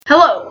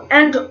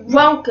and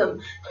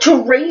welcome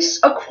to Race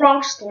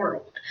Across the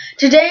World.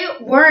 Today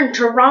we're in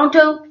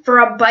Toronto for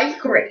a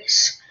bike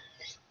race.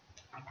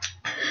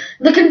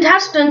 The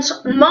contestants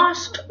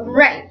must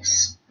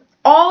race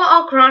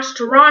all across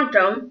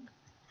Toronto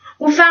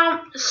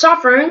without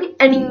suffering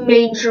any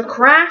major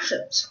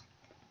crashes.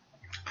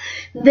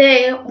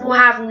 They will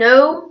have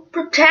no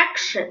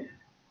protection.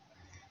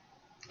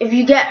 If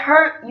you get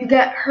hurt, you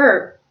get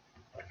hurt.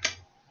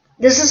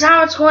 This is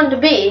how it's going to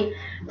be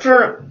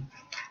for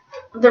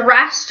the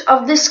rest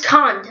of this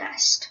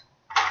contest.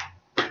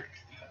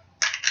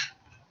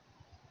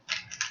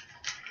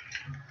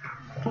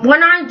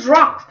 When I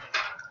drop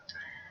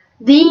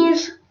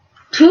these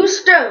 2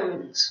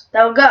 stones,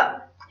 they'll go.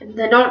 If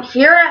they don't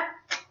hear it,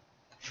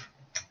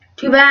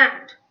 too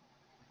bad.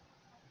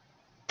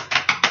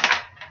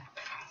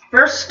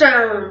 First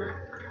stone.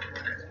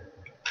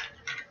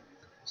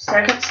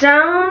 Second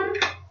stone.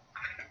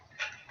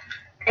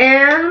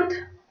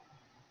 And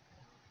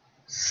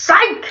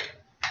psych!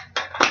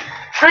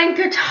 And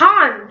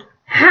Katann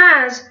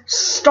has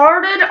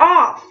started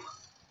off.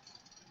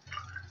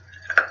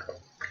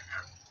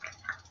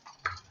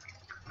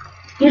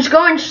 He's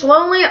going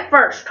slowly at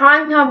first,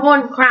 trying to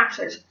avoid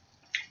crashes.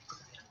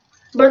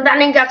 But then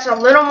he gets a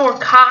little more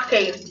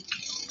cocky.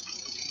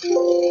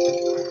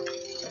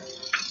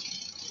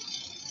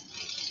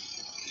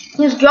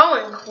 He's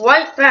going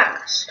quite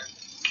fast.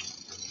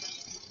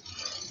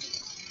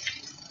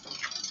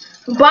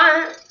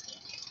 But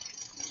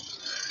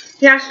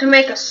he has to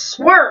make a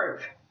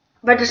swerve,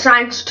 but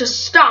decides to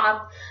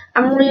stop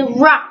and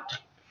reroute,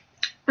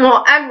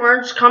 while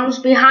Edwards comes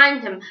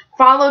behind him,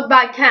 followed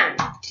by Ken.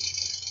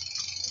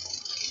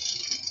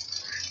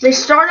 They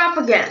start up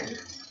again,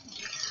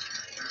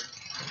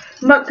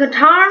 but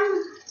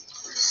Katann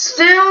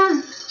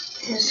still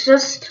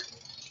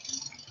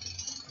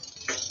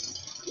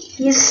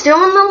he's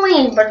still in the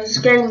lead, but he's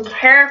getting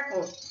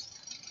careful.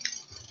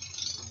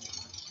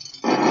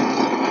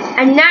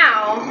 And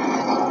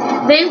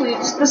now they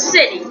reach the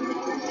city.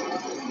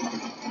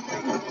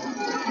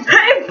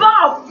 Hey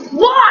Bob,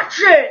 watch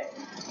it!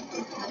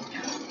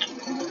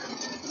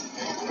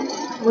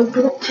 We've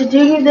got to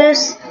do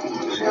this.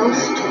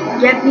 Just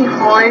get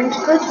behind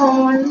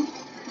Katann.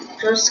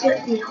 Just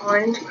get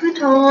behind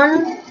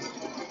Katann.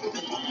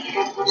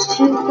 It's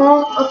too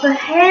far up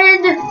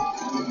ahead.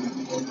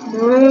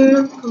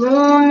 Come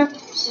on.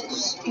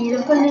 Speed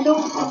up a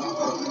little.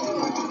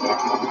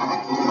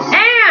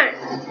 And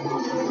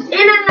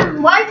in an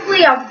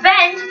unlikely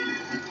event,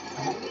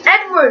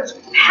 Edwards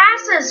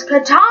passes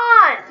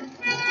Katann.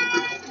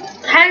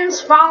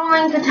 Ken's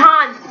following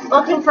Katann,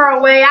 looking for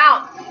a way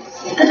out.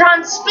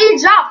 Katann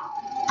speeds up,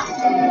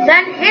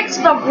 then hits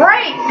the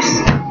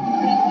brakes.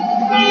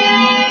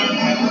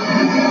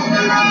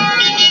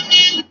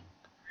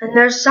 And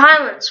there's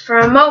silence for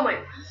a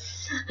moment.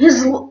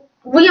 His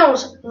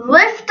wheels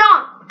lift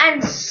up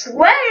and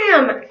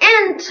slam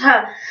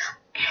into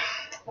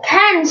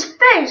Ken's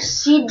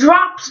face. He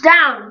drops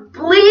down,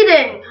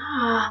 bleeding.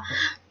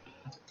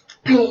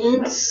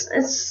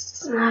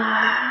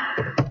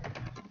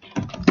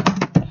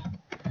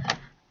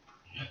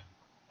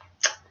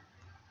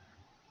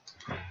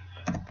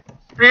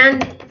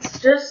 And it's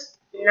just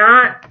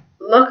not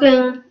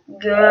looking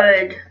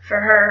good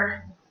for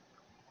her.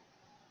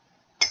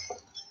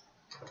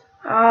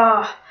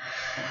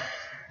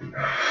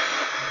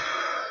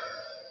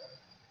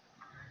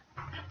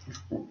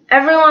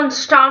 Everyone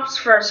stops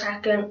for a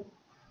second,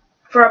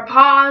 for a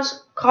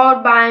pause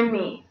called by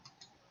me.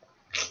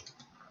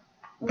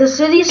 The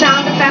city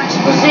sound effects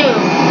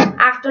resume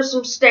after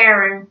some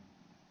staring.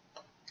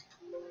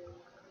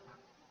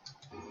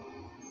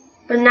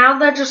 But now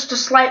they're just a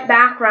slight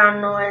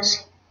background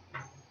noise.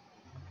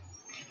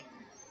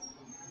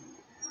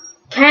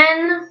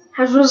 Ken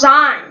has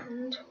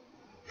resigned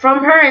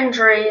from her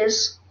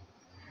injuries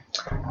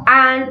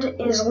and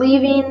is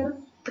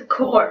leaving the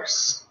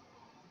course.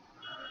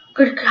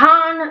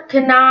 Katann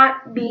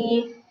cannot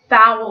be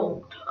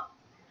fouled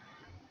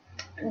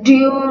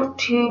due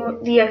to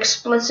the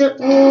explicit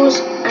rules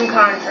and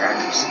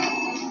contracts.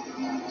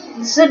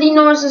 The city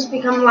noises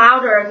become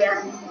louder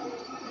again,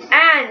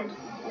 and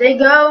they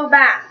go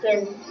back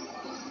in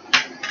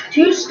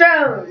 2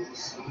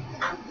 stones.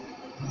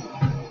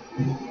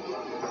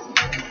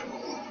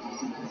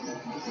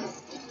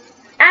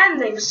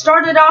 And they've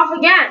started off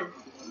again.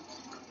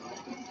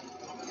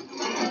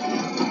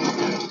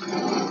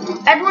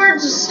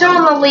 Edwards is still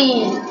in the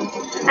lead,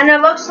 and it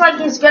looks like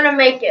he's gonna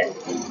make it.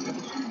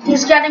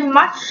 He's getting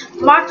much,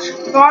 much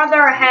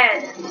farther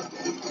ahead.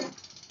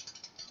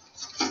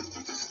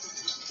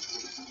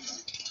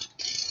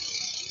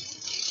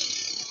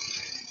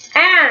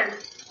 And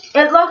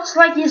it looks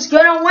like he's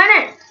gonna win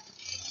it.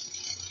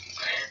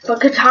 But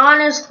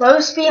Katann is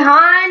close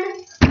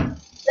behind.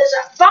 There's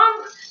a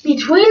bump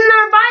between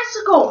their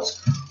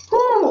bicycles.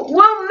 Who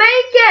will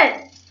make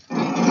it?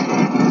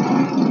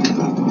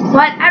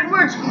 But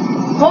Edwards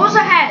pulls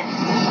ahead.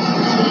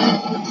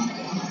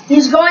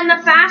 He's going the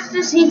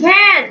fastest he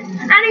can,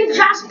 and he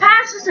just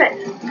passes it.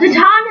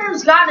 Katann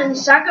has gotten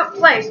second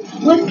place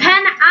with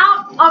Penn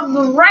out of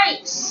the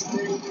race.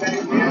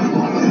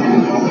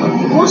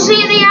 We'll see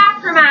the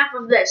aftermath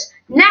of this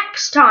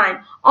next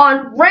time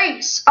on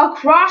Race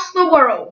Across the World.